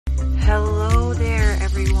Hello there,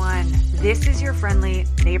 everyone. This is your friendly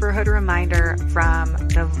neighborhood reminder from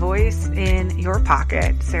the voice in your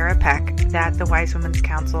pocket, Sarah Peck, that the Wise Women's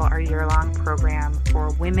Council, our year-long program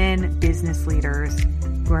for women business leaders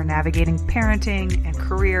who are navigating parenting and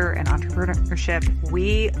career and entrepreneurship.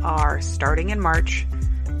 We are starting in March.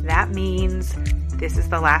 That means this is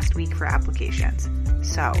the last week for applications.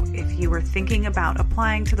 So if you were thinking about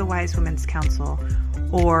applying to the Wise Women's Council,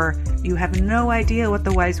 or you have no idea what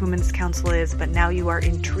the Wise Women's Council is, but now you are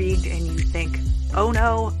intrigued and you think, oh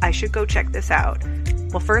no, I should go check this out.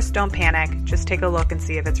 Well, first, don't panic. Just take a look and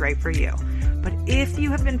see if it's right for you. But if you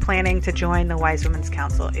have been planning to join the Wise Women's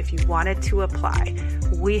Council, if you wanted to apply,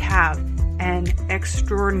 we have an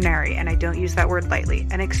extraordinary, and I don't use that word lightly,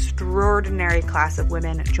 an extraordinary class of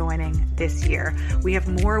women joining this year. We have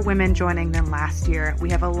more women joining than last year. We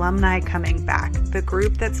have alumni coming back. The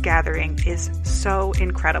group that's gathering is so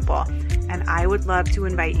incredible, and I would love to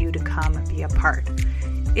invite you to come be a part.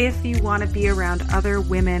 If you want to be around other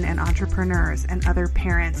women and entrepreneurs and other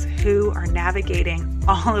parents who are navigating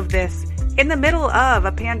all of this in the middle of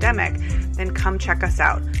a pandemic, then come check us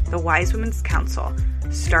out. The Wise Women's Council.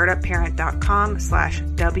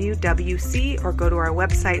 startupparent.com/WWC, or go to our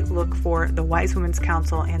website, look for the Wise Women's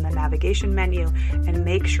Council in the navigation menu, and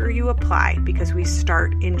make sure you apply because we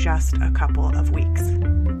start in just a couple of weeks.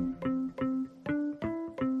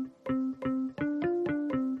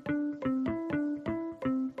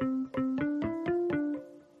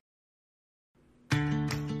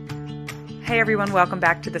 Hey everyone, welcome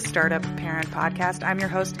back to the Startup Parent Podcast. I'm your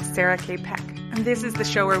host, Sarah K. Peck. And this is the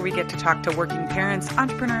show where we get to talk to working parents,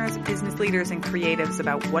 entrepreneurs, business leaders, and creatives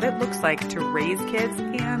about what it looks like to raise kids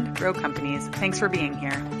and grow companies. Thanks for being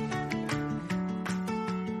here.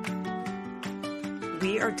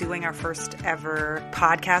 We are doing our first ever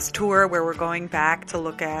podcast tour where we're going back to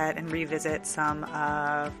look at and revisit some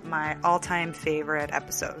of my all-time favorite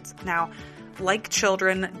episodes. Now, like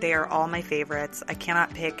children, they are all my favorites. I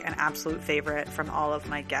cannot pick an absolute favorite from all of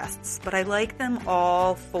my guests, but I like them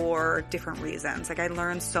all for different reasons. Like, I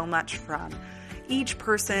learn so much from each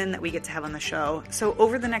person that we get to have on the show. So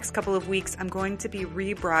over the next couple of weeks, I'm going to be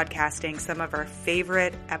rebroadcasting some of our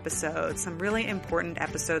favorite episodes, some really important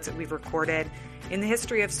episodes that we've recorded in the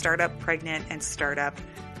history of Startup Pregnant and Startup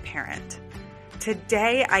Parent.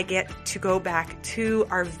 Today, I get to go back to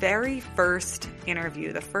our very first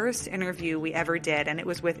interview, the first interview we ever did, and it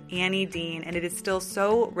was with Annie Dean, and it is still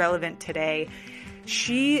so relevant today.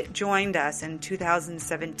 She joined us in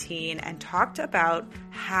 2017 and talked about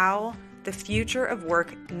how the future of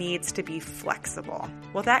work needs to be flexible.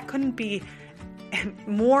 Well, that couldn't be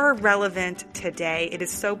more relevant today. It is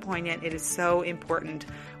so poignant. It is so important.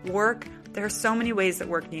 There are so many ways that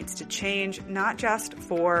work needs to change, not just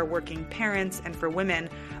for working parents and for women,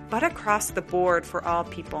 but across the board for all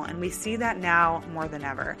people. And we see that now more than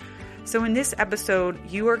ever. So in this episode,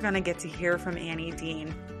 you are going to get to hear from Annie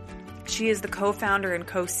Dean. She is the co-founder and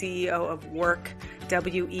co-CEO of Work,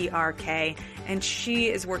 WERK, and she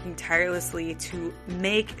is working tirelessly to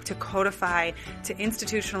make, to codify, to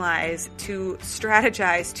institutionalize, to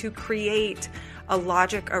strategize, to create a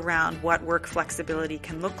logic around what work flexibility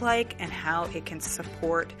can look like and how it can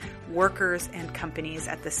support workers and companies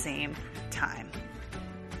at the same time.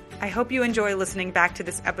 I hope you enjoy listening back to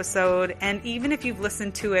this episode, and even if you've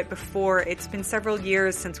listened to it before, it's been several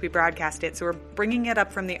years since we broadcast it, so we're bringing it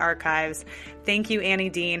up from the archives. Thank you, Annie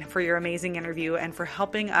Dean, for your amazing interview and for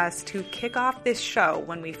helping us to kick off this show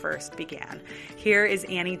when we first began. Here is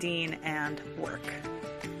Annie Dean and Work.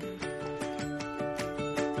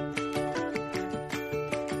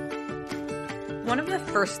 One of the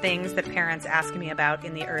first things that parents ask me about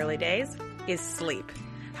in the early days is sleep.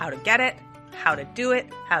 How to get it, how to do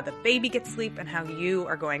it, how the baby gets sleep, and how you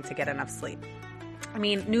are going to get enough sleep. I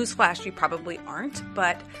mean, newsflash, you probably aren't,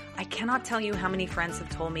 but I cannot tell you how many friends have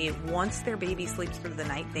told me once their baby sleeps through the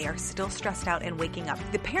night, they are still stressed out and waking up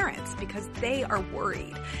the parents because they are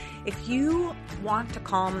worried. If you want to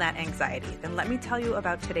calm that anxiety, then let me tell you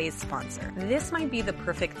about today's sponsor. This might be the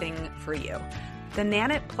perfect thing for you. The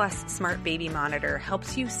Nanit Plus Smart Baby Monitor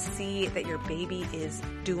helps you see that your baby is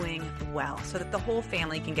doing well so that the whole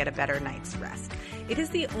family can get a better night's rest. It is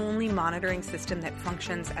the only monitoring system that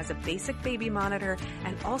functions as a basic baby monitor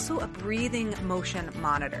and also a breathing motion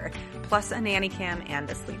monitor, plus a nanny cam and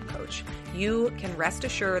a sleep coach. You can rest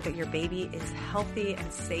assured that your baby is healthy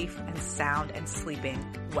and safe and sound and sleeping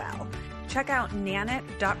well. Check out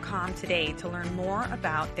nanit.com today to learn more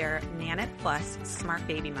about their Nanit Plus Smart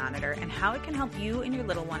Baby Monitor and how it can help you and your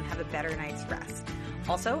little one have a better night's rest.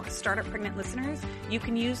 Also, Startup Pregnant listeners, you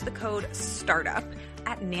can use the code STARTUP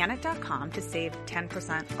at nanit.com to save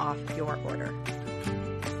 10% off your order.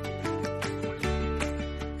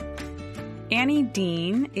 Annie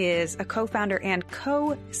Dean is a co-founder and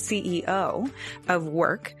co-CEO of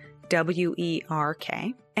Work,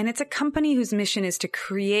 WERK, and it's a company whose mission is to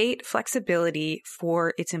create flexibility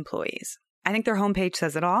for its employees. I think their homepage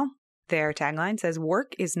says it all. Their tagline says,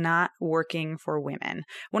 "Work is not working for women."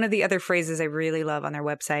 One of the other phrases I really love on their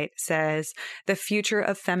website says, "The future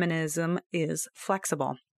of feminism is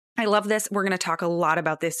flexible." I love this. We're going to talk a lot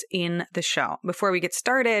about this in the show. Before we get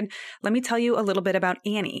started, let me tell you a little bit about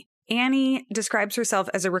Annie. Annie describes herself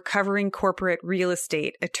as a recovering corporate real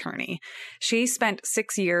estate attorney. She spent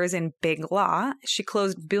 6 years in big law. She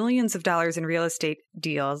closed billions of dollars in real estate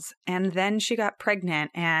deals, and then she got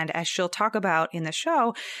pregnant. And as she'll talk about in the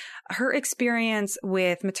show, her experience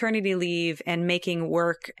with maternity leave and making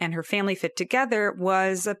work and her family fit together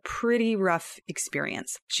was a pretty rough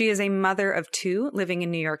experience. She is a mother of 2 living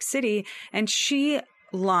in New York City, and she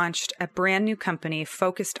launched a brand new company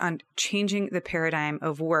focused on changing the paradigm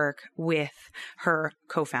of work with her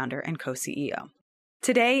co-founder and co-CEO.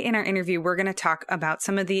 Today in our interview, we're going to talk about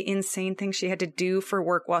some of the insane things she had to do for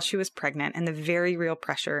work while she was pregnant and the very real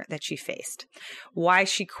pressure that she faced. Why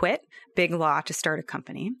she quit big law to start a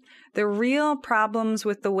company, the real problems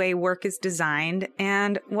with the way work is designed,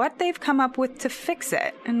 and what they've come up with to fix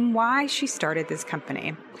it, and why she started this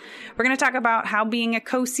company. We're going to talk about how being a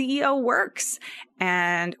co-CEO works,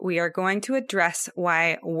 and we are going to address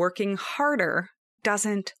why working harder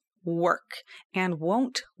doesn't work and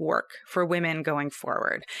won't work for women going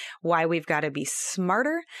forward, why we've got to be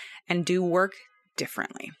smarter and do work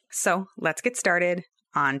differently. So let's get started.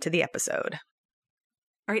 On to the episode.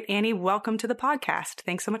 All right, Annie, welcome to the podcast.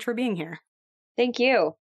 Thanks so much for being here. Thank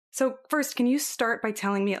you. So first, can you start by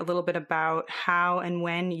telling me a little bit about how and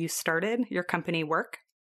when you started your company Work?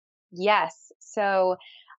 Yes. So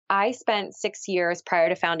I spent 6 years prior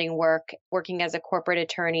to founding Work working as a corporate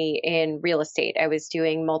attorney in real estate. I was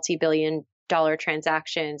doing multi-billion-dollar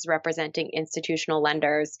transactions representing institutional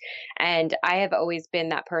lenders. And I have always been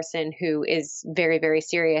that person who is very, very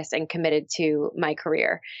serious and committed to my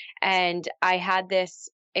career. And I had this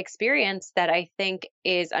experience that I think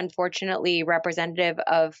is unfortunately representative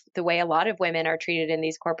of the way a lot of women are treated in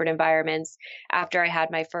these corporate environments. After I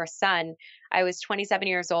had my first son, I was 27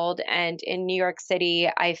 years old, and in New York City,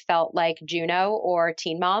 I felt like Juno or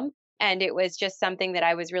Teen Mom. And it was just something that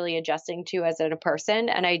I was really adjusting to as a person.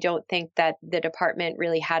 And I don't think that the department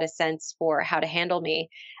really had a sense for how to handle me.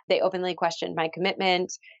 They openly questioned my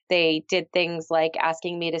commitment. They did things like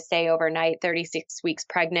asking me to stay overnight, 36 weeks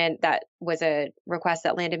pregnant. That was a request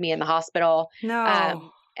that landed me in the hospital.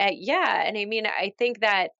 No. Yeah. And I mean, I think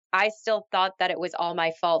that I still thought that it was all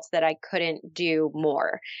my fault that I couldn't do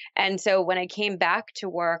more. And so when I came back to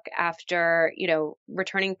work after,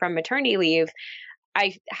 returning from maternity leave,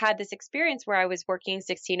 I had this experience where I was working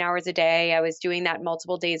 16 hours a day. I was doing that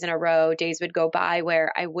multiple days in a row. Days would go by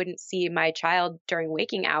where I wouldn't see my child during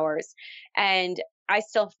waking hours. And I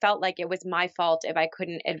still felt like it was my fault if I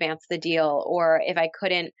couldn't advance the deal or if I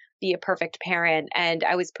couldn't be a perfect parent. And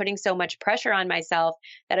I was putting so much pressure on myself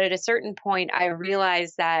that at a certain point, I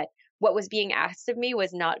realized that what was being asked of me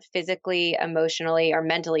was not physically, emotionally, or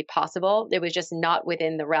mentally possible. It was just not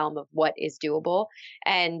within the realm of what is doable.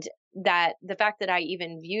 And that the fact that I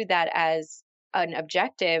even viewed that as an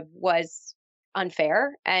objective was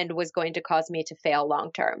unfair and was going to cause me to fail long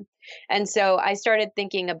term. And so I started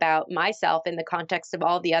thinking about myself in the context of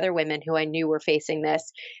all the other women who I knew were facing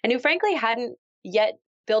this and who frankly hadn't yet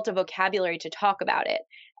built a vocabulary to talk about it.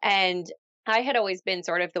 And I had always been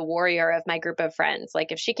sort of the warrior of my group of friends.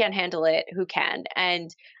 Like, if she can't handle it, who can? And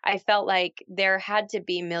I felt like there had to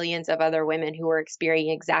be millions of other women who were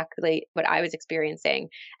experiencing exactly what I was experiencing.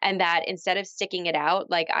 And that instead of sticking it out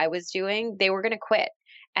like I was doing, they were going to quit.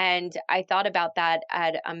 And I thought about that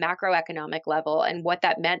at a macroeconomic level and what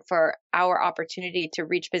that meant for our opportunity to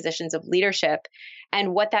reach positions of leadership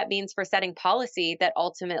and what that means for setting policy that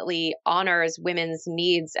ultimately honors women's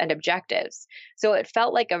needs and objectives. So it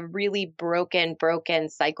felt like a really broken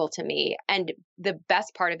cycle to me. And the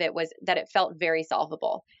best part of it was that it felt very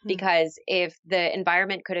solvable because if the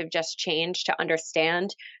environment could have just changed to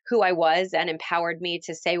understand who I was and empowered me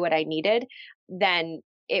to say what I needed, then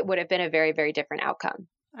it would have been a very, very different outcome.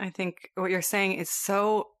 I think what you're saying is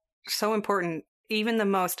so important. Even the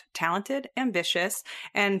most talented, ambitious,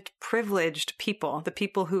 and privileged people, the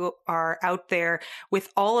people who are out there with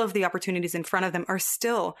all of the opportunities in front of them, are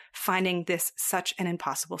still finding this such an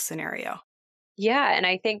impossible scenario. Yeah. And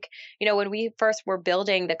I think, when we first were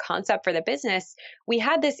building the concept for the business, we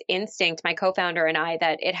had this instinct, my co-founder and I,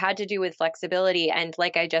 that it had to do with flexibility. And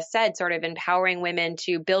like I just said, sort of empowering women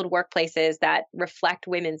to build workplaces that reflect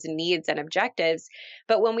women's needs and objectives.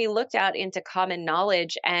 But when we looked out into common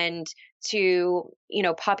knowledge and to,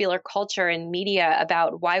 popular culture and media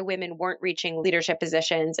about why women weren't reaching leadership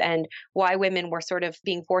positions and why women were sort of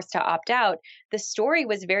being forced to opt out, the story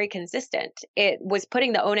was very consistent. It was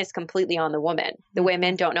putting the onus completely on the woman. The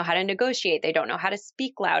women don't know how to negotiate. They don't know how to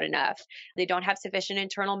speak loud enough. They don't have sufficient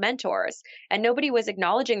internal mentors. And nobody was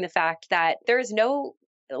acknowledging the fact that there is no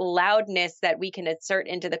loudness that we can insert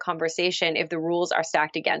into the conversation if the rules are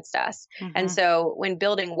stacked against us. And so when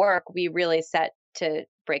building work, we really set to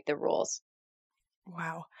break the rules.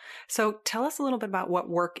 Wow. So tell us a little bit about what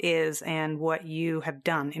work is and what you have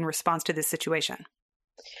done in response to this situation.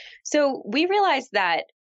 So we realized that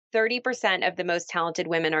 30% of the most talented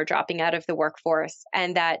women are dropping out of the workforce,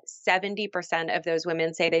 and that 70% of those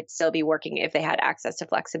women say they'd still be working if they had access to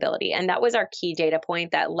flexibility. And that was our key data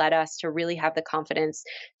point that led us to really have the confidence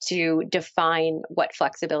to define what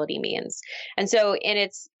flexibility means. And so in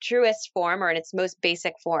its truest form, or in its most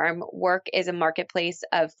basic form, work is a marketplace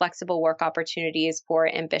of flexible work opportunities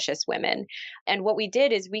for ambitious women. And what we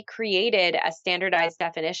did is we created a standardized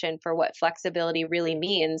definition for what flexibility really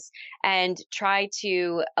means and try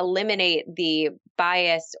to eliminate the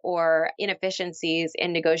bias or inefficiencies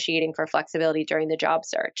in negotiating for flexibility during the job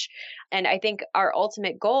search. And I think our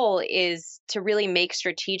ultimate goal is to really make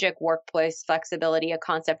strategic workplace flexibility a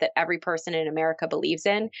concept that every person in America believes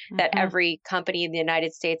in, that every company in the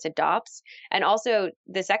United States adopts. And also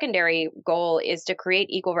the secondary goal is to create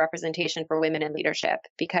equal representation for women in leadership,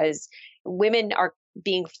 because women are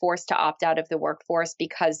being forced to opt out of the workforce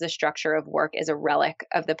because the structure of work is a relic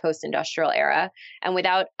of the post-industrial era. And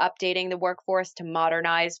without updating the workforce to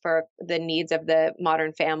modernize for the needs of the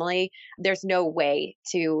modern family, there's no way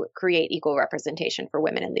to create equal representation for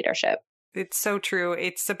women in leadership. It's so true.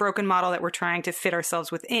 It's a broken model that we're trying to fit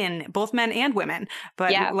ourselves within, both men and women,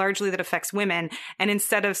 but largely that affects women. And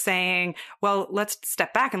instead of saying, well, let's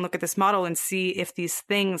step back and look at this model and see if these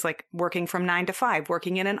things like working from 9 to 5,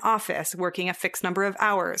 working in an office, working a fixed number of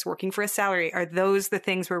hours, working for a salary, are those the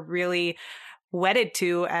things we're really wedded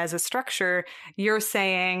to as a structure? You're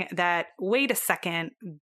saying that, wait a second,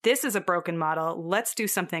 this is a broken model. Let's do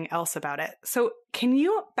something else about it. So can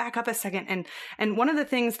you back up a second? And one of the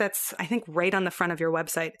things that's, I think, right on the front of your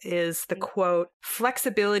website is the quote,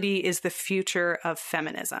 "Flexibility is the future of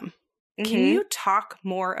feminism." Can you talk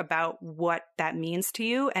more about what that means to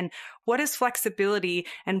you? And what is flexibility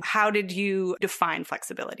and how did you define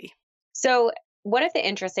flexibility? So one of the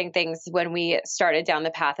interesting things when we started down the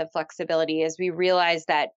path of flexibility is we realized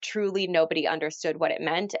that truly nobody understood what it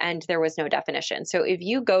meant and there was no definition. So if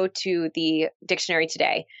you go to the dictionary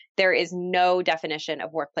today, there is no definition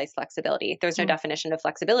of workplace flexibility. There's no definition of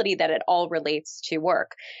flexibility that it all relates to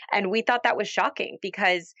work. And we thought that was shocking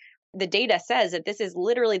because the data says that this is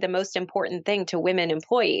literally the most important thing to women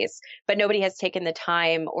employees, but nobody has taken the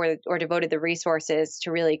time or devoted the resources to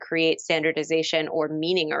really create standardization or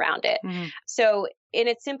meaning around it. So in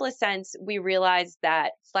its simplest sense, we realized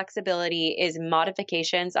that flexibility is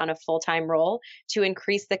modifications on a full-time role to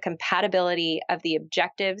increase the compatibility of the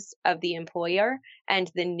objectives of the employer and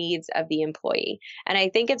the needs of the employee. And I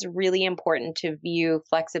think it's really important to view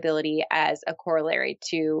flexibility as a corollary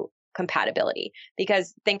to compatibility,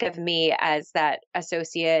 because think of me as that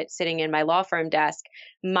associate sitting in my law firm desk.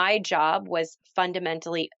 My job was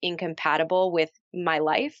fundamentally incompatible with my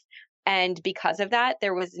life. And because of that,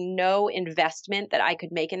 there was no investment that I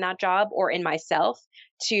could make in that job or in myself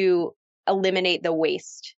to eliminate the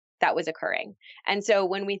waste that was occurring. And so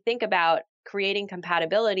when we think about creating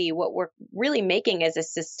compatibility, what we're really making is a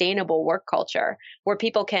sustainable work culture where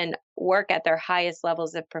people can work at their highest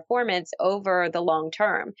levels of performance over the long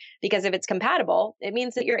term. Because if it's compatible, it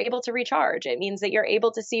means that you're able to recharge. It means that you're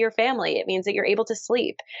able to see your family. It means that you're able to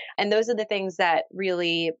sleep. And those are the things that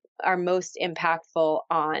really are most impactful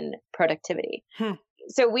on productivity.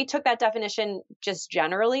 So we took that definition just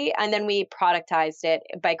generally, and then we productized it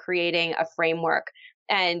by creating a framework.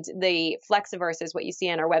 And the Flexiverse is what you see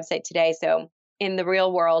on our website today. So in the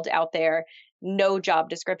real world out there, no job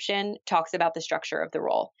description talks about the structure of the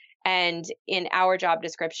role. And in our job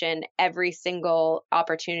description, every single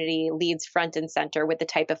opportunity leads front and center with the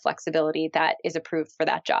type of flexibility that is approved for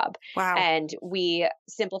that job. Wow. And we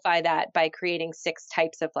simplify that by creating 6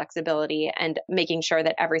 types of flexibility and making sure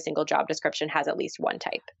that every single job description has at least one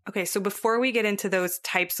type. Okay, so before we get into those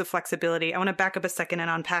types of flexibility, I want to back up a second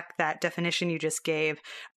and unpack that definition you just gave.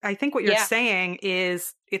 I think what you're saying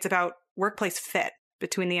is it's about workplace fit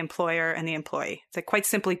between the employer and the employee. It's like, quite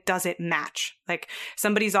simply, does it match? Like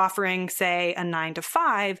somebody's offering, say, a 9 to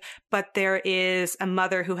 5, but there is a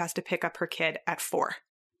mother who has to pick up her kid at 4.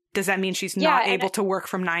 Does that mean she's not able to work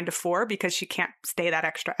from 9 to 4 because she can't stay that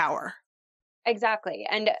extra hour? Exactly.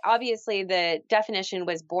 And obviously, the definition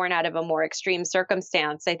was born out of a more extreme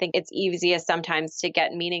circumstance. I think it's easiest sometimes to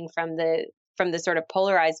get meaning from the sort of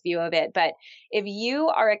polarized view of it. But if you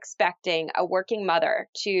are expecting a working mother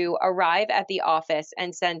to arrive at the office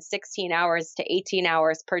and spend 16 hours to 18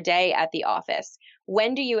 hours per day at the office,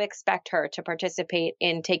 when do you expect her to participate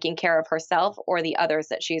in taking care of herself or the others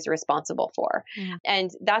that she's responsible for? Mhm.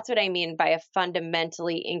 And that's what I mean by a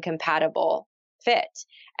fundamentally incompatible fit.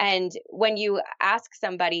 And when you ask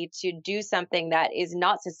somebody to do something that is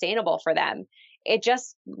not sustainable for them, it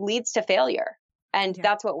just leads to failure. And Yeah.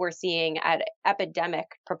 that's what we're seeing at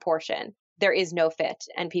epidemic proportion. There is no fit,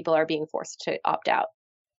 and people are being forced to opt out.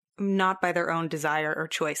 Not by their own desire or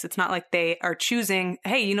choice. It's not like they are choosing,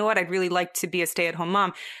 hey, you know what? I'd really like to be a stay-at-home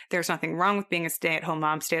mom. There's nothing wrong with being a stay-at-home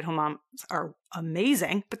mom. Stay-at-home moms are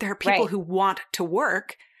amazing, but there are people Right. who want to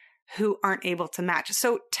work who aren't able to match.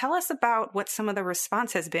 So tell us about what some of the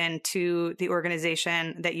response has been to the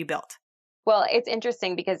organization that you built. Well, it's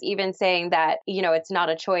interesting because even saying that, it's not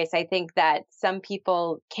a choice, I think that some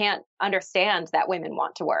people can't understand that women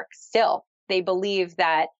want to work still. They believe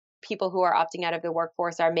that people who are opting out of the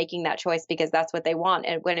workforce are making that choice because that's what they want.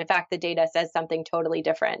 And when in fact, the data says something totally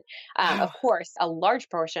different. Wow. Of course, a large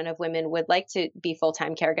portion of women would like to be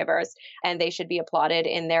full-time caregivers, and they should be applauded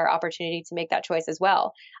in their opportunity to make that choice as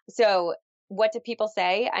well. So what do people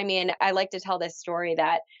say? I mean, I like to tell this story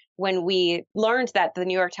that when we learned that the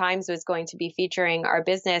New York Times was going to be featuring our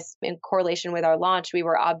business in correlation with our launch, we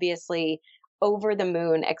were obviously over the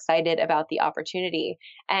moon excited about the opportunity.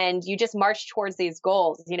 And you just march towards these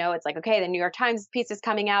goals. It's like, okay, the New York Times piece is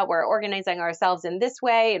coming out. We're organizing ourselves in this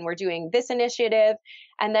way and we're doing this initiative.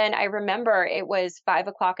 And then I remember it was 5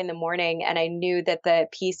 o'clock in the morning and I knew that the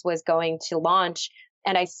piece was going to launch.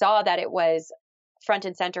 And I saw that it was front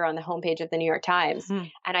and center on the homepage of the New York Times. Mm-hmm.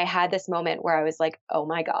 And I had this moment where I was like, oh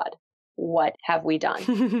my God, what have we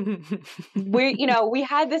done? We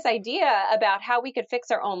had this idea about how we could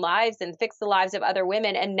fix our own lives and fix the lives of other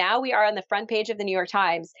women. And now we are on the front page of the New York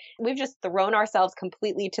Times. We've just thrown ourselves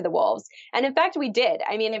completely to the wolves. And in fact, we did.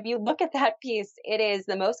 I mean, if you look at that piece, it is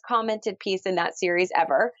the most commented piece in that series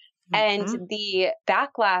ever. Mm-hmm. And the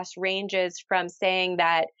backlash ranges from saying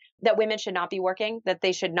that women should not be working, that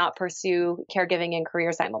they should not pursue caregiving and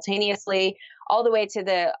career simultaneously, all the way to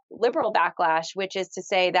the liberal backlash, which is to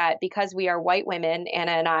say that because we are white women,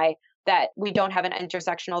 Anna and I, that we don't have an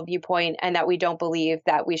intersectional viewpoint and that we don't believe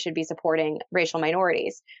that we should be supporting racial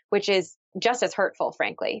minorities, which is just as hurtful,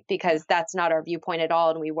 frankly, because that's not our viewpoint at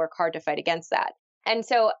all. And we work hard to fight against that. And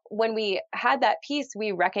so when we had that piece,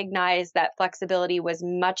 we recognized that flexibility was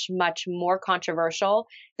much, much more controversial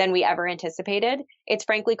than we ever anticipated. It's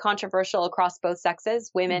frankly controversial across both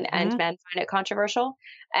sexes. Women and men find it controversial.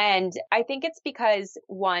 And I think it's because,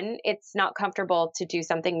 one, it's not comfortable to do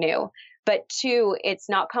something new. But two, it's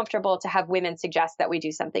not comfortable to have women suggest that we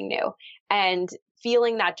do something new. And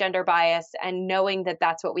feeling that gender bias and knowing that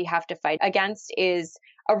that's what we have to fight against is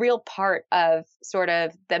a real part of sort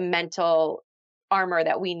of the mental armor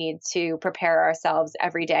that we need to prepare ourselves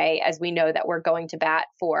every day, as we know that we're going to bat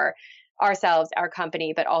for ourselves, our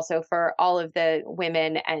company, but also for all of the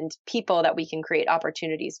women and people that we can create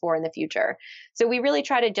opportunities for in the future. So we really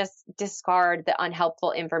try to just discard the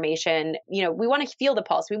unhelpful information. We want to feel the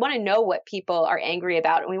pulse. We want to know what people are angry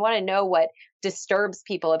about, and we want to know what disturbs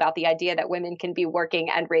people about the idea that women can be working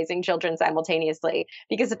and raising children simultaneously,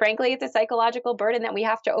 because frankly, it's a psychological burden that we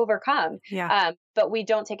have to overcome. Yeah. But we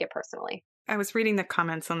don't take it personally. I was reading the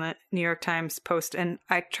comments on the New York Times post, and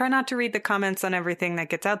I try not to read the comments on everything that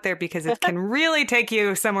gets out there because it can really take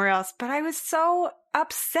you somewhere else. But I was so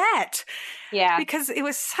upset. Yeah. Because it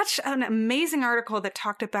was such an amazing article that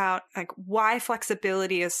talked about like why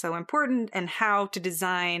flexibility is so important and how to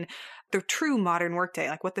design the true modern workday,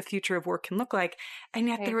 like what the future of work can look like. And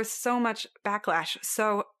yet there was so much backlash.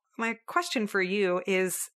 So my question for you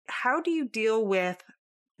is, how do you deal with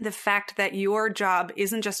the fact that your job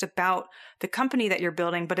isn't just about the company that you're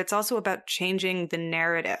building, but it's also about changing the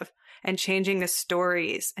narrative and changing the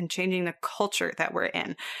stories and changing the culture that we're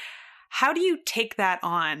in? How do you take that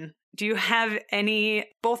on? Do you have any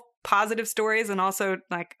both positive stories and also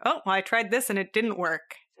like, oh, well, I tried this and it didn't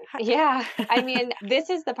work? Yeah. I mean, this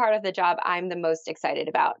is the part of the job I'm the most excited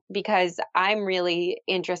about, because I'm really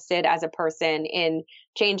interested as a person in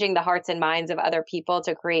changing the hearts and minds of other people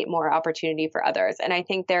to create more opportunity for others. And I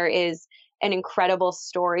think there is an incredible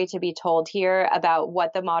story to be told here about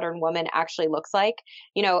what the modern woman actually looks like.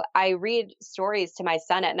 I read stories to my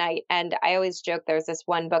son at night, and I always joke there's this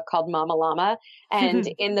one book called Mama Llama. And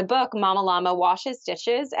in the book, Mama Llama washes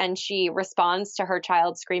dishes and she responds to her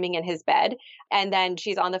child screaming in his bed. And then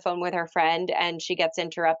she's on the phone with her friend and she gets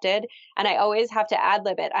interrupted. And I always have to ad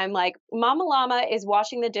lib it. I'm like, Mama Llama is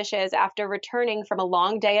washing the dishes after returning from a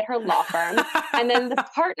long day at her law firm. And then the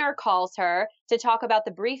partner calls her to talk about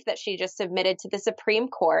the brief that she just submitted to the Supreme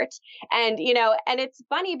Court. And, and it's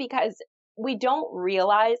funny because we don't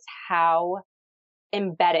realize how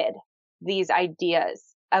embedded these ideas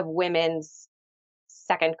of women's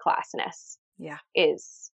second classness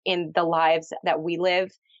is in the lives that we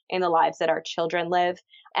live, in the lives that our children live.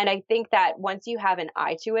 And I think that once you have an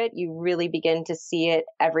eye to it, you really begin to see it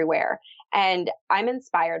everywhere. And I'm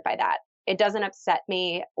inspired by that. It doesn't upset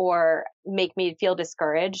me or make me feel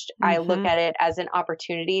discouraged. I look at it as an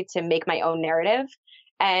opportunity to make my own narrative.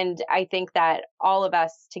 And I think that all of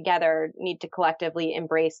us together need to collectively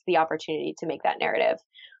embrace the opportunity to make that narrative.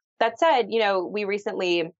 That said, we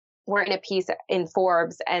recently were in a piece in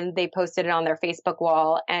Forbes and they posted it on their Facebook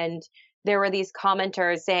wall. And there were these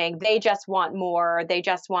commenters saying they just want more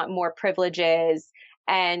privileges.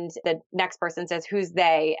 And the next person says, who's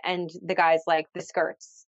they? And the guy's like, the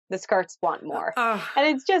skirts want more. And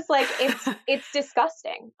it's just like, it's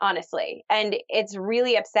disgusting, honestly. And it's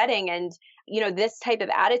really upsetting. And, this type of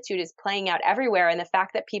attitude is playing out everywhere. And the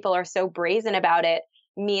fact that people are so brazen about it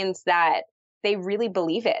means that they really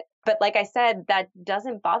believe it. But like I said, that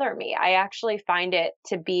doesn't bother me. I actually find it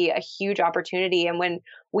to be a huge opportunity. And when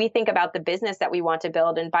we think about the business that we want to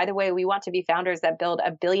build, and by the way, we want to be founders that build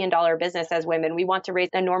 $1 billion business as women. We want to raise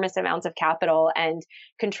enormous amounts of capital and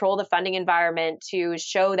control the funding environment to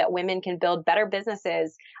show that women can build better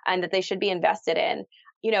businesses and that they should be invested in.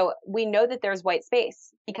 We know that there's white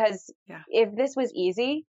space because if this was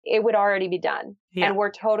easy, it would already be done. Yeah. And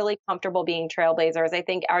we're totally comfortable being trailblazers. I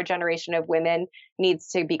think our generation of women needs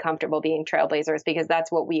to be comfortable being trailblazers because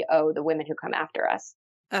that's what we owe the women who come after us.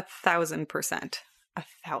 1,000%.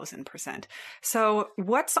 1,000%. So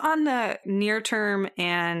what's on the near term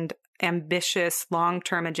and ambitious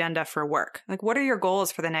long-term agenda for work? Like, what are your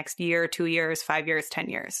goals for the next year, 2 years, 5 years, 10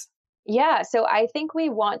 years? Yeah. So I think we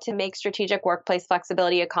want to make strategic workplace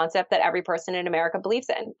flexibility a concept that every person in America believes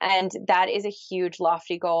in. And that is a huge,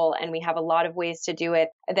 lofty goal. And we have a lot of ways to do it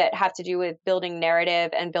that have to do with building narrative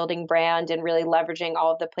and building brand and really leveraging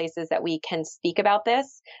all of the places that we can speak about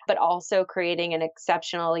this, but also creating an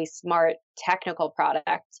exceptionally smart technical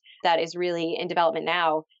product that is really in development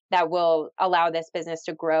now that will allow this business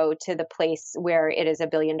to grow to the place where it is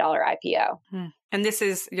 $1 billion IPO. And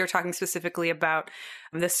you're talking specifically about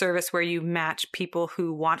the service where you match people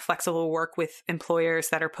who want flexible work with employers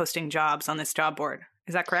that are posting jobs on this job board.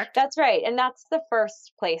 Is that correct? That's right. And that's the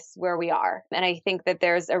first place where we are. And I think that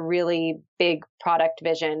there's a really big product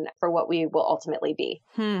vision for what we will ultimately be.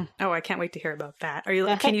 Oh, I can't wait to hear about that.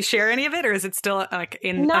 Can you share any of it, or is it still like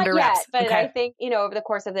Not under yet, wraps? but Okay. I think, over the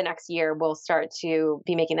course of the next year, we'll start to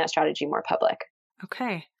be making that strategy more public.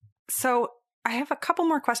 Okay. So I have a couple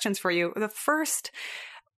more questions for you. The first,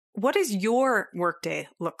 what does your workday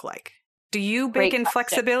look like? Do you bake in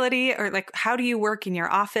flexibility, or like, how do you work in your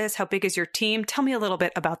office? How big is your team? Tell me a little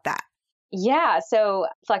bit about that. Yeah. So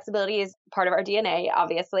flexibility is part of our DNA,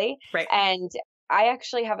 obviously. Right. And I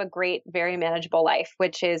actually have a great, very manageable life,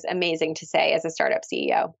 which is amazing to say as a startup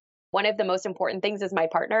CEO. One of the most important things is my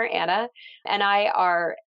partner, Anna, and I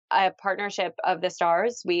are a partnership of the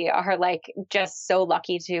stars. We are just so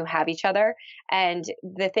lucky to have each other. And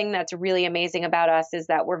the thing that's really amazing about us is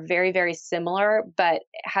that we're very, very similar, but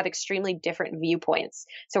have extremely different viewpoints.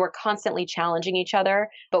 So we're constantly challenging each other,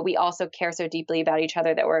 but we also care so deeply about each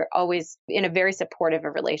other that we're always in a very supportive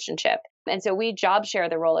relationship. And so we job share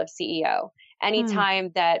the role of CEO.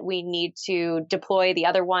 Anytime that we need to deploy the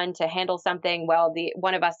other one to handle something,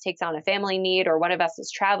 one of us takes on a family need, or one of us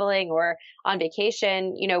is traveling or on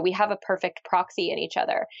vacation, we have a perfect proxy in each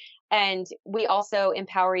other. And we also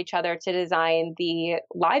empower each other to design the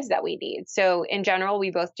lives that we need. So in general,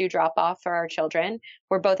 we both do drop off for our children.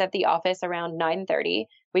 We're both at the office around 9:30.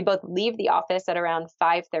 We both leave the office at around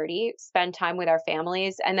 5:30, spend time with our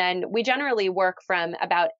families. And then we generally work from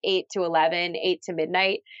about 8 to 11, 8 to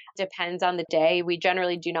midnight. Depends on the day. We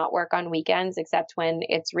generally do not work on weekends except when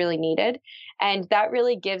it's really needed. And that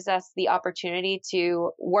really gives us the opportunity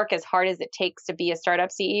to work as hard as it takes to be a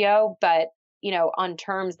startup CEO, but on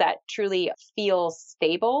terms that truly feel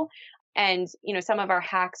stable. And, some of our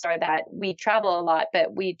hacks are that we travel a lot,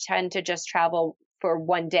 but we tend to just travel for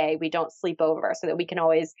one day. We don't sleep over so that we can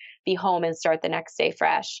always be home and start the next day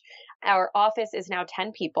fresh. Our office is now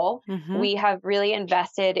 10 people. Mm-hmm. We have really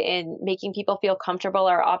invested in making people feel comfortable.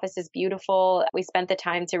 Our office is beautiful. We spent the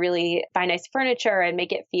time to really buy nice furniture and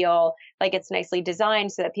make it feel like it's nicely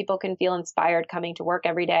designed so that people can feel inspired coming to work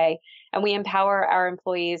every day. And we empower our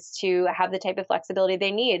employees to have the type of flexibility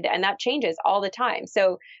they need. And that changes all the time.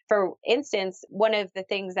 So, for instance, one of the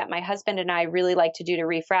things that my husband and I really like to do to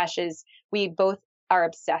refresh is we both are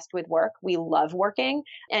obsessed with work. We love working,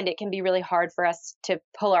 and it can be really hard for us to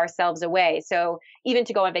pull ourselves away. So even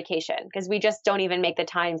to go on vacation, because we just don't even make the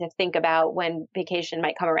time to think about when vacation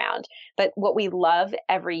might come around. But what we love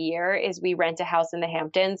every year is we rent a house in the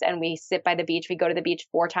Hamptons and we sit by the beach. We go to the beach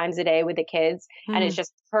 4 times a day with the kids, and it's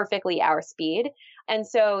just perfectly our speed. And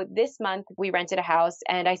so this month we rented a house,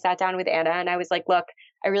 and I sat down with Anna and I was like, look,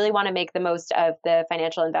 I really want to make the most of the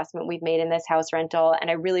financial investment we've made in this house rental. And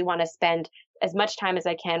I really want to spend as much time as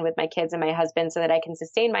I can with my kids and my husband so that I can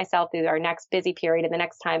sustain myself through our next busy period. And the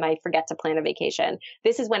next time I forget to plan a vacation,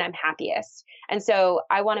 this is when I'm happiest. And so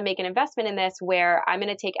I want to make an investment in this where I'm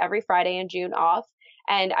going to take every Friday in June off.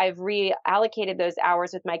 And I've reallocated those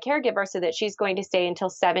hours with my caregiver so that she's going to stay until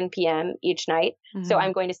 7 p.m. each night. Mm-hmm. So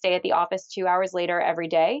I'm going to stay at the office 2 hours later every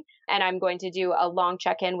day. And I'm going to do a long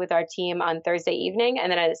check-in with our team on Thursday evening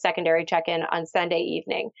and then a secondary check-in on Sunday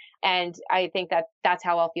evening. And I think that that's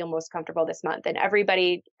how I'll feel most comfortable this month. And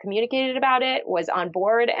everybody communicated about it, was on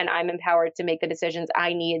board, and I'm empowered to make the decisions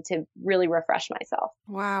I need to really refresh myself.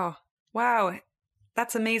 Wow. Wow.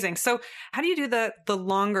 That's amazing. So how do you do the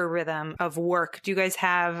longer rhythm of work? Do you guys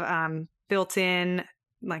have built in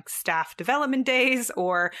like staff development days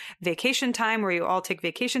or vacation time where you all take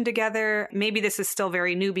vacation together? Maybe this is still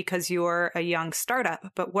very new because you're a young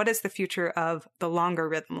startup, but what does the future of the longer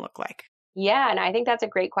rhythm look like? Yeah, and I think that's a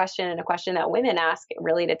great question, and a question that women ask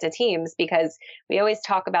related to teams, because we always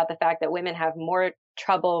talk about the fact that women have more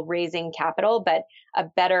trouble raising capital, but a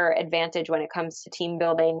better advantage when it comes to team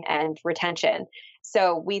building and retention.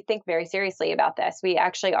 So we think very seriously about this. We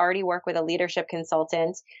actually already work with a leadership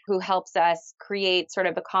consultant who helps us create sort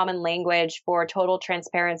of a common language for total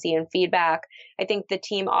transparency and feedback. I think the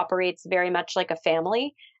team operates very much like a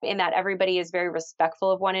family in that everybody is very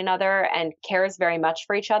respectful of one another and cares very much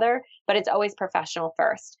for each other, but it's always professional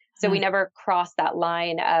first. So we never cross that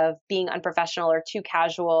line of being unprofessional or too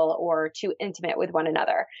casual or too intimate with one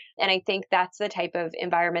another. And I think that's the type of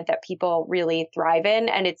environment that people really thrive in.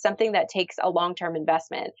 And it's something that takes a long-term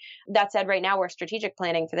investment. That said, right now we're strategic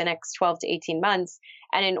planning for the next 12 to 18 months.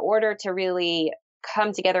 And in order to really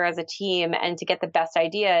come together as a team and to get the best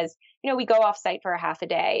ideas, we go off site for a half a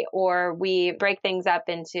day, or we break things up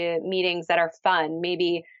into meetings that are fun.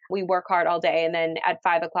 Maybe we work hard all day and then at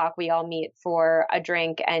 5 o'clock, we all meet for a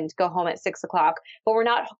drink and go home at 6 o'clock, but we're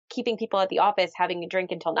not keeping people at the office having a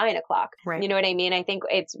drink until 9 o'clock. Right. You know what I mean? I think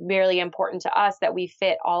it's really important to us that we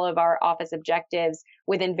fit all of our office objectives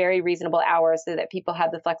within very reasonable hours so that people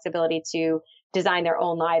have the flexibility to design their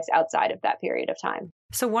own lives outside of that period of time.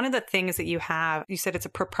 So one of the things that you said it's a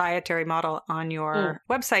proprietary model on your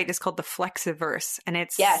website, is called the Flexiverse, and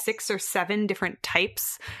it's 6 or 7 different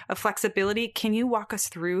types of flexibility. Can you walk us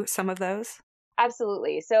through some of those?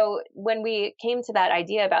 Absolutely. So when we came to that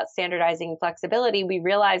idea about standardizing flexibility, we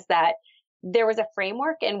realized that there was a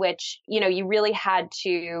framework in which, you really had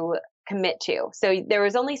to commit to. So there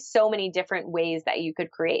was only so many different ways that you could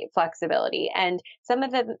create flexibility. And some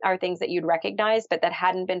of them are things that you'd recognize, but that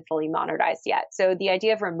hadn't been fully modernized yet. So the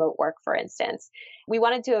idea of remote work, for instance, we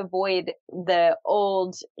wanted to avoid the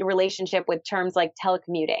old relationship with terms like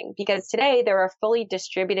telecommuting, because today there are fully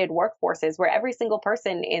distributed workforces where every single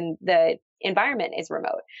person in the environment is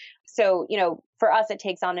remote. So, for us, it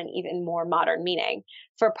takes on an even more modern meaning.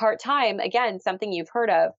 For part-time, again, something you've heard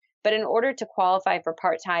of, but in order to qualify for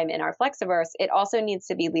part-time in our Flexiverse, it also needs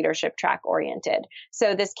to be leadership track oriented.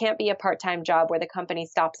 So this can't be a part-time job where the company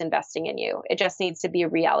stops investing in you. It just needs to be a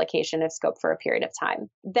reallocation of scope for a period of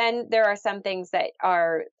time. Then there are some things that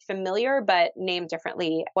are familiar, but named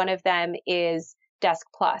differently. One of them is Desk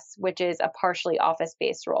Plus, which is a partially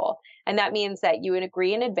office-based role. And that means that you would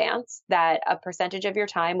agree in advance that a percentage of your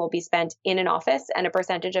time will be spent in an office and a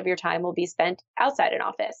percentage of your time will be spent outside an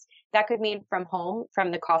office. That could mean from home,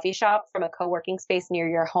 from the coffee shop, from a co-working space near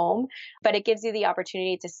your home, but it gives you the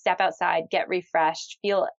opportunity to step outside, get refreshed,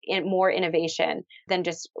 feel more innovation than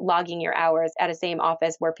just logging your hours at a same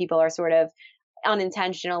office where people are sort of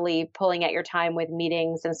unintentionally pulling at your time with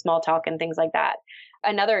meetings and small talk and things like that.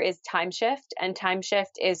 Another is time shift, and time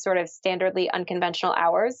shift is sort of standardly unconventional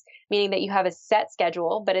hours, meaning that you have a set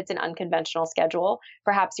schedule, but it's an unconventional schedule.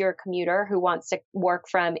 Perhaps you're a commuter who wants to work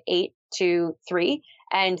from 8 to 3,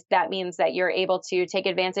 and that means that you're able to take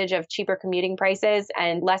advantage of cheaper commuting prices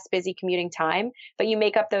and less busy commuting time, but you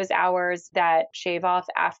make up those hours that shave off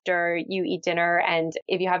after you eat dinner, and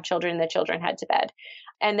if you have children, the children head to bed.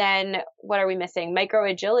 And then what are we missing? Micro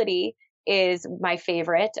agility is my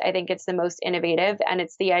favorite. I think it's the most innovative. And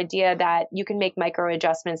it's the idea that you can make micro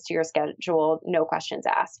adjustments to your schedule, no questions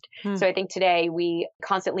asked. So I think today we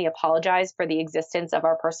constantly apologize for the existence of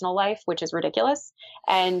our personal life, which is ridiculous.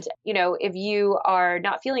 And, if you are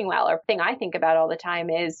not feeling well, or thing I think about all the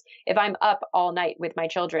time is if I'm up all night with my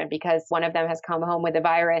children because one of them has come home with a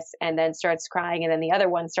virus and then starts crying and then the other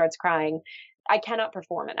one starts crying, I cannot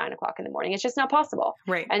perform at 9 o'clock in the morning. It's just not possible.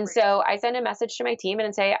 Right. And so I send a message to my team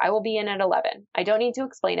and say, I will be in at 11. I don't need to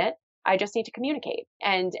explain it. I just need to communicate.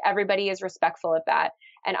 And everybody is respectful of that.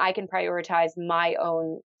 And I can prioritize my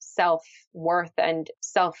own self-worth and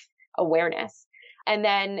self-awareness. And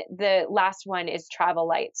then the last one is travel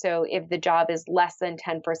light. So if the job is less than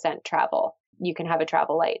 10% travel, you can have a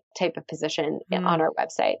travel light type of position on our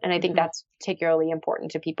website. And I think that's particularly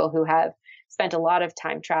important to people who have spent a lot of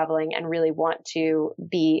time traveling and really want to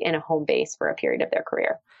be in a home base for a period of their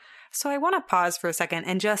career. So I want to pause for a second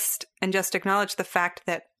and just acknowledge the fact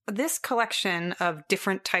that this collection of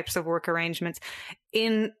different types of work arrangements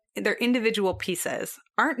in their individual pieces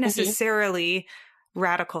aren't necessarily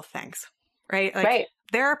radical things, right? Right.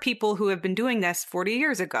 There are people who have been doing this 40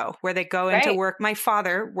 years ago where they go into work. My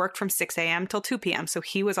father worked from 6 a.m. till 2 p.m. So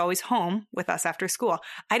he was always home with us after school.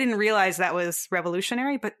 I didn't realize that was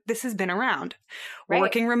revolutionary, but this has been around.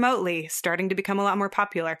 Working remotely, starting to become a lot more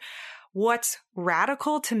popular. What's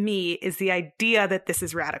radical to me is the idea that this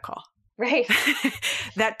is radical. Right.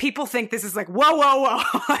 That people think this is like, whoa.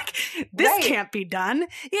 Like, this can't be done.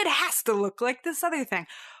 It has to look like this other thing.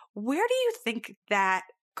 Where do you think that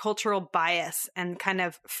cultural bias and kind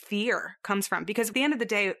of fear comes from? Because at the end of the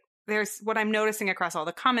day, there's what I'm noticing across all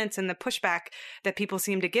the comments and the pushback that people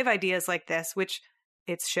seem to give ideas like this, which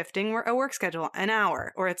it's shifting a work schedule an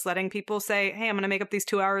hour, or it's letting people say, hey, I'm going to make up these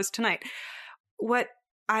 2 hours tonight. What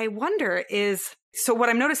I wonder is, so what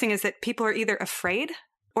I'm noticing is that people are either afraid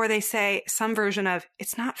or they say some version of,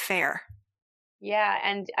 it's not fair. Yeah.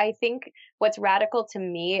 And I think what's radical to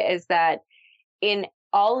me is that in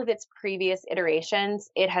all of its previous iterations,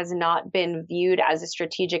 it has not been viewed as a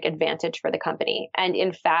strategic advantage for the company. And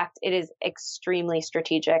in fact, it is extremely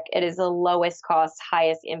strategic. It is the lowest cost,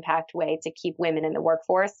 highest impact way to keep women in the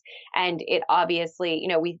workforce. And it obviously,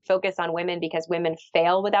 we focus on women because women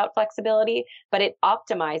fail without flexibility, but it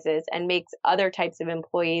optimizes and makes other types of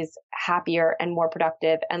employees happier and more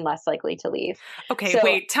productive and less likely to leave. Okay,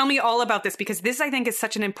 wait, tell me all about this, because this, I think, is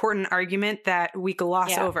such an important argument that we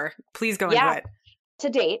gloss over. Please go into it. To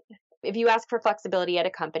date, if you ask for flexibility at a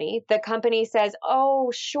company, the company says,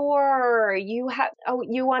 oh, sure, you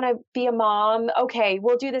want to be a mom? Okay,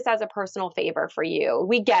 we'll do this as a personal favor for you.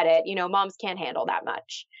 We get it. Moms can't handle that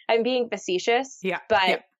much. I'm being facetious,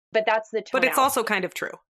 but that's the tone. But it's also kind of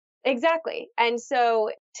true. Exactly. And so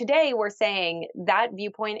today we're saying that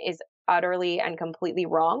viewpoint is utterly and completely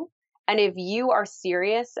wrong. And if you are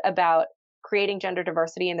serious about creating gender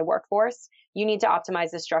diversity in the workforce, you need to optimize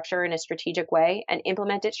the structure in a strategic way and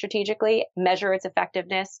implement it strategically, measure its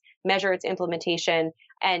effectiveness, measure its implementation,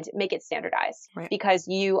 and make it standardized. Right. Because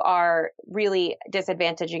you are really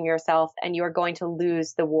disadvantaging yourself and you're going to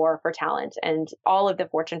lose the war for talent. And all of the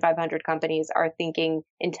Fortune 500 companies are thinking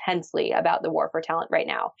intensely about the war for talent right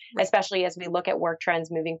now, especially as we look at work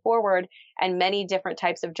trends moving forward. And many different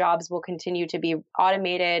types of jobs will continue to be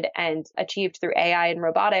automated and achieved through AI and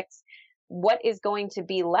robotics. What is going to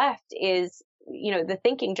be left is, the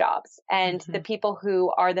thinking jobs and the people who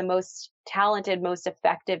are the most talented, most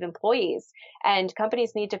effective employees. And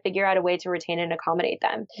companies need to figure out a way to retain and accommodate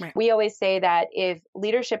them. Right. We always say that if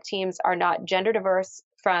leadership teams are not gender diverse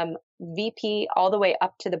from VP all the way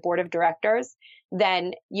up to the board of directors,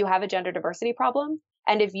 then you have a gender diversity problem.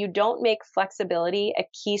 And if you don't make flexibility a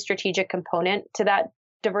key strategic component to that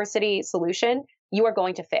diversity solution, you are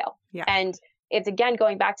going to fail. Yeah. And it's, again,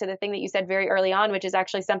 going back to the thing that you said very early on, which is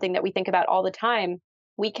actually something that we think about all the time.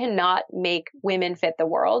 We cannot make women fit the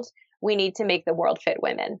world. We need to make the world fit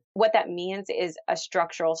women. What that means is a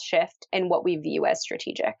structural shift in what we view as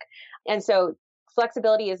strategic. And so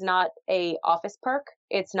flexibility is not a office perk.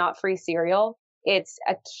 It's not free cereal. It's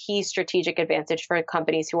a key strategic advantage for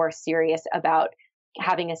companies who are serious about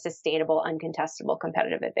having a sustainable, uncontestable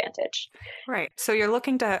competitive advantage. Right. So you're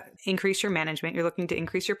looking to increase your management, you're looking to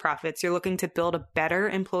increase your profits, you're looking to build a better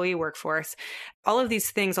employee workforce. All of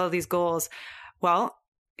these things, all of these goals. Well,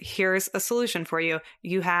 here's a solution for you.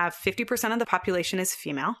 You have 50% of the population is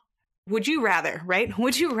female. Would you rather, right?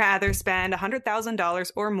 Would you rather spend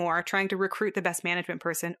 $100,000 or more trying to recruit the best management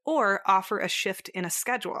person or offer a shift in a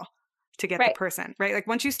schedule to get the person, right? Like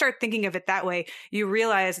once you start thinking of it that way, you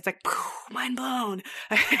realize it's like, mind blown.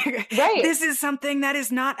 This is something that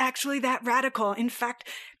is not actually that radical. In fact,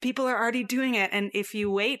 people are already doing it. And if you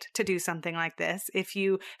wait to do something like this, if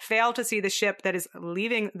you fail to see the ship that is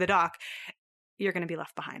leaving the dock, you're going to be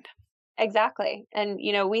left behind. Exactly. And,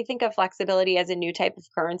 we think of flexibility as a new type of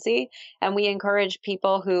currency, and we encourage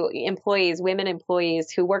women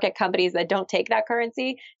employees who work at companies that don't take that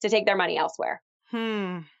currency to take their money elsewhere.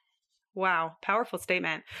 Wow. Powerful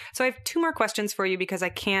statement. So I have two more questions for you because I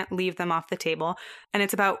can't leave them off the table. And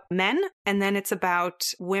it's about men, and then it's about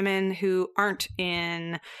women who aren't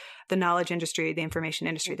in the knowledge industry, the information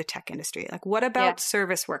industry, the tech industry. Like what about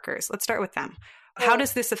service workers? Let's start with them. How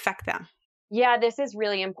does this affect them? Yeah, this is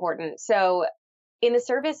really important. So in the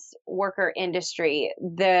service worker industry,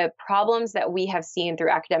 the problems that we have seen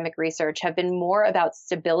through academic research have been more about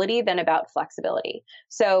stability than about flexibility.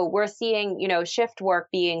 So we're seeing, shift work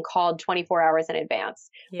being called 24 hours in advance.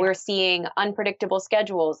 Yeah. We're seeing unpredictable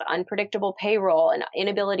schedules, unpredictable payroll, and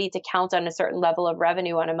inability to count on a certain level of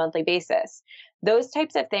revenue on a monthly basis. Those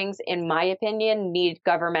types of things, in my opinion, need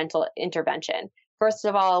governmental intervention. First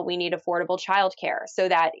of all, we need affordable childcare so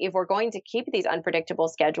that if we're going to keep these unpredictable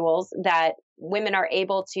schedules, that women are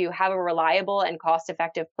able to have a reliable and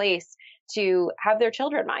cost-effective place to have their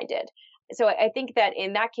children minded. So I think that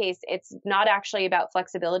in that case, it's not actually about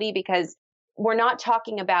flexibility because we're not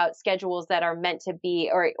talking about schedules that are meant to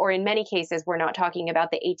be, or in many cases, we're not talking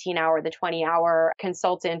about the 18-hour, the 20-hour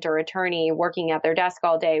consultant or attorney working at their desk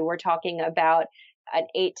all day. We're talking about an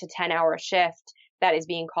 8 to 10-hour shift that is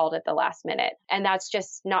being called at the last minute. And that's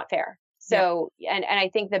just not fair. So, and I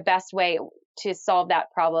think the best way to solve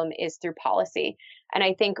that problem is through policy. And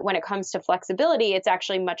I think when it comes to flexibility, it's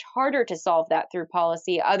actually much harder to solve that through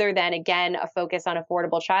policy other than, again, a focus on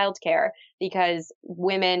affordable childcare, because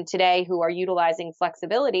women today who are utilizing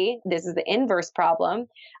flexibility, this is the inverse problem,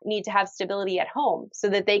 need to have stability at home so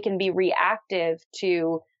that they can be reactive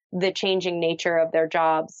to the changing nature of their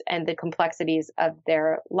jobs and the complexities of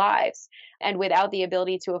their lives. And without the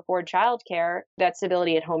ability to afford childcare, that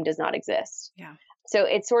stability at home does not exist. Yeah. So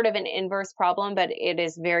it's sort of an inverse problem, but it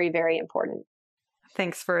is very, very important.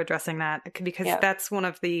 Thanks for addressing that, because that's one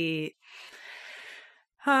of the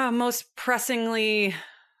most pressingly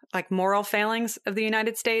moral failings of the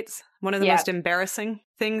United States. One of the most embarrassing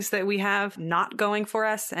things that we have not going for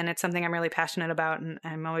us. And it's something I'm really passionate about. And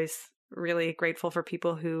I'm always really grateful for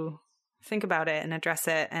people who think about it and address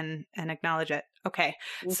it and acknowledge it. Okay.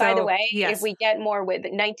 So, by the way, if we get more, with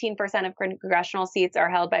 19% of congressional seats are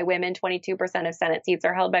held by women, 22% of Senate seats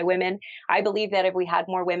are held by women. I believe that if we had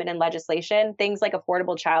more women in legislation, things like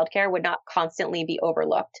affordable childcare would not constantly be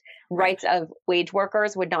overlooked. Rights of wage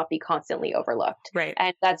workers would not be constantly overlooked. Right.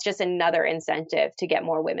 And that's just another incentive to get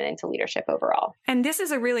more women into leadership overall. And this is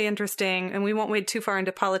a really interesting, and we won't wade too far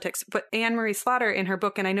into politics, but Anne Marie Slaughter in her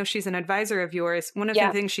book, and I know she's an advisor of yours, one of the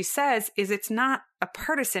things she says is it's not a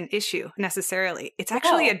partisan issue necessarily. It's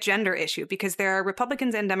actually a gender issue because there are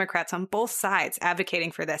Republicans and Democrats on both sides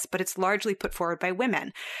advocating for this, but it's largely put forward by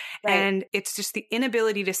women. Right. And it's just the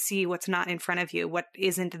inability to see what's not in front of you, what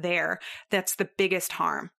isn't there. That's the biggest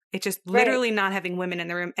harm. It's just literally not having women in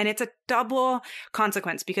the room. And it's a double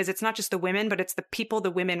consequence because it's not just the women, but it's the people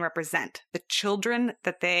the women represent, the children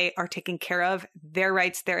that they are taking care of, their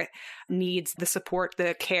rights, their needs, the support,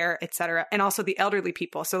 the care, etc. And also the elderly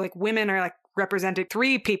people. So women are represented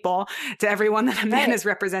 3 people to everyone that a man is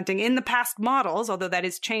representing in the past models, although that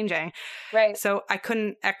is changing. Right. So I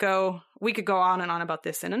couldn't echo, we could go on and on about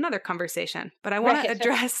this in another conversation, but I want to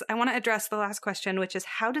address the last question, which is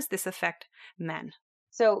how does this affect men?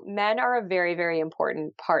 So men are a very, very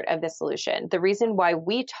important part of the solution. The reason why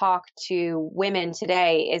we talk to women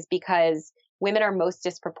today is because women are most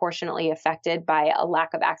disproportionately affected by a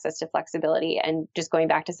lack of access to flexibility. And just going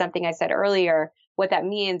back to something I said earlier, what that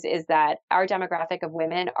means is that our demographic of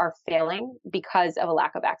women are failing because of a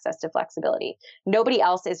lack of access to flexibility. Nobody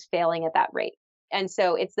else is failing at that rate. And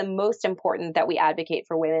so it's the most important that we advocate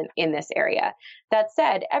for women in this area. That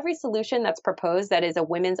said, every solution that's proposed that is a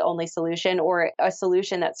women's only solution or a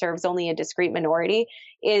solution that serves only a discrete minority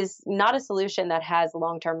is not a solution that has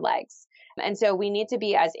long-term legs. And so we need to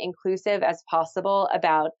be as inclusive as possible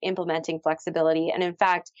about implementing flexibility. And in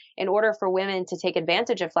fact, in order for women to take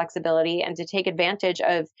advantage of flexibility and to take advantage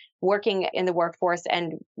of working in the workforce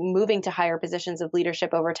and moving to higher positions of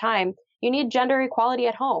leadership over time, you need gender equality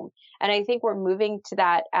at home. And I think we're moving to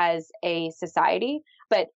that as a society,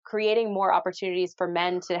 but creating more opportunities for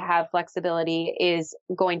men to have flexibility is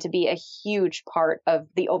going to be a huge part of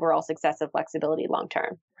the overall success of flexibility long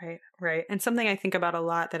term. Right, right. And something I think about a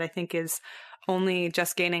lot that I think is only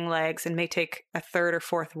just gaining legs and may take a third or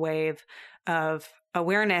fourth wave of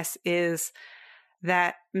awareness is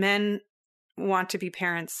that men want to be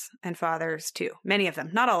parents and fathers too. Many of them,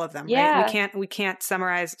 not all of them, Yeah. right? We can't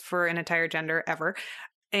summarize for an entire gender ever.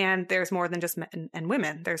 And there's more than just men and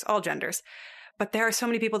women. There's all genders. But there are so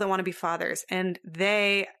many people that want to be fathers. And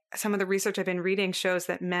some of the research I've been reading shows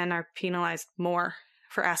that men are penalized more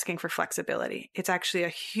for asking for flexibility. It's actually a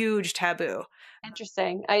huge taboo.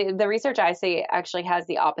 Interesting. The research I see actually has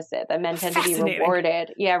the opposite, that men tend to be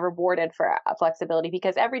rewarded for flexibility,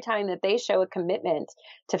 because every time that they show a commitment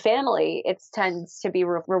to family, it tends to be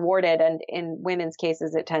rewarded. And in women's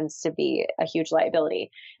cases, it tends to be a huge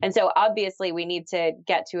liability. And so obviously we need to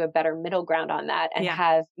get to a better middle ground on that and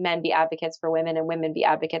have men be advocates for women and women be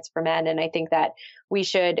advocates for men. And I think that we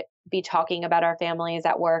should be talking about our families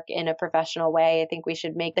at work in a professional way. I think we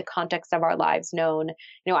should make the context of our lives known.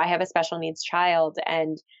 You know, I have a special needs child,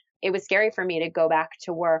 and it was scary for me to go back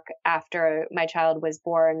to work after my child was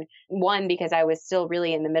born. One, because I was still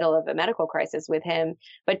really in the middle of a medical crisis with him.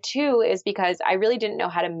 But two is because I really didn't know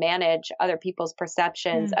how to manage other people's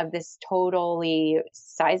perceptions of this totally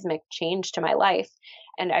seismic change to my life.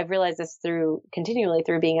 And I've realized this continually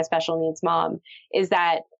through being a special needs mom, is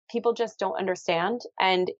that people just don't understand,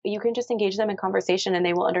 and you can just engage them in conversation and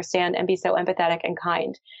they will understand and be so empathetic and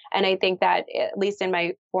kind. And I think that, at least in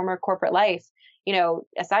my former corporate life, you know,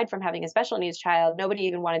 aside from having a special needs child, nobody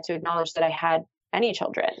even wanted to acknowledge that I had any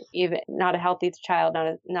children, even not a healthy child,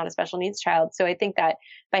 not a special needs child. So I think that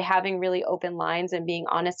by having really open lines and being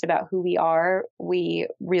honest about who we are, we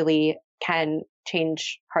really can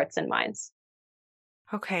change hearts and minds.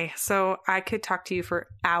 Okay, so I could talk to you for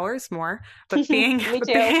hours more, but being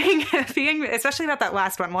especially about that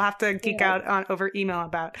last one, we'll have to geek out over email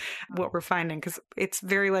about what we're finding, because it's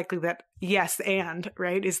very likely that yes and,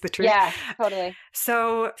 right, is the truth. Yeah, totally.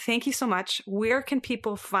 So thank you so much. Where can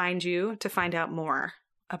people find you to find out more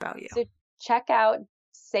about you? So check out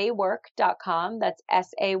saywerk.com. That's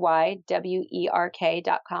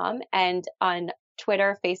saywerk.com. And on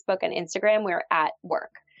Twitter, Facebook, and Instagram, we're at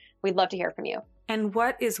work. We'd love to hear from you. And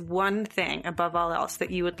what is one thing above all else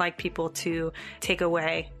that you would like people to take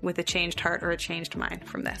away with a changed heart or a changed mind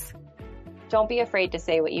from this? Don't be afraid to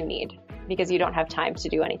say what you need, because you don't have time to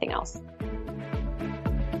do anything else.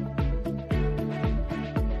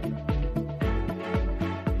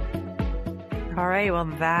 All right,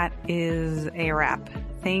 well, that is a wrap.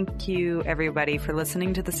 Thank you, everybody, for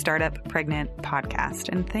listening to the Startup Pregnant podcast.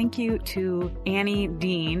 And thank you to Annie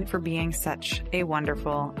Dean for being such a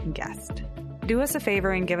wonderful guest. Do us a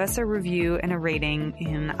favor and give us a review and a rating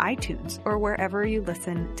in iTunes or wherever you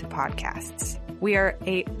listen to podcasts. We are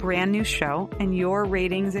a brand new show, and your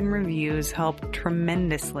ratings and reviews help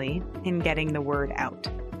tremendously in getting the word out.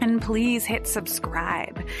 And please hit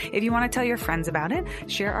subscribe. If you want to tell your friends about it,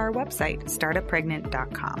 share our website,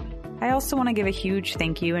 startuppregnant.com. I also want to give a huge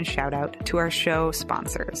thank you and shout out to our show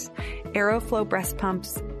sponsors: Aeroflow Breast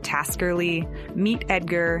Pumps, Taskerly, Meet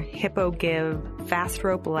Edgar, Hippo Give, Fast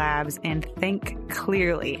Rope Labs, and Think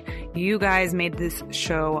Clearly. You guys made this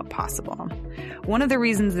show possible. One of the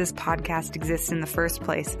reasons this podcast exists in the first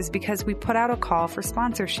place is because we put out a call for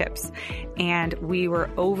sponsorships, and we were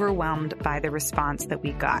overwhelmed by the response that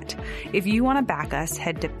we got. If you want to back us,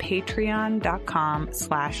 head to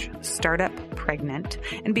patreon.com/startuppregnant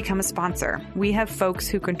and become a sponsor. We have folks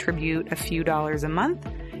who contribute a few dollars a month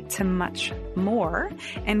to much more,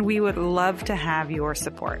 and we would love to have your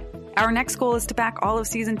support. Our next goal is to back all of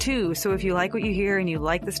season 2. So if you like what you hear and you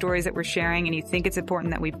like the stories that we're sharing and you think it's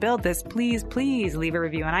important that we build this, please leave a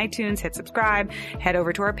review on iTunes, hit subscribe, head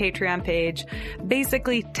over to our Patreon page.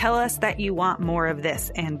 Basically, tell us that you want more of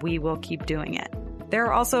this and we will keep doing it. There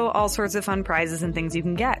are also all sorts of fun prizes and things you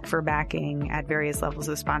can get for backing at various levels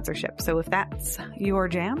of sponsorship. So if that's your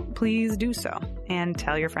jam, please do so and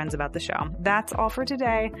tell your friends about the show. That's all for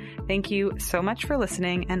today. Thank you so much for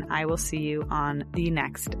listening, and I will see you on the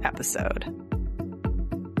next episode.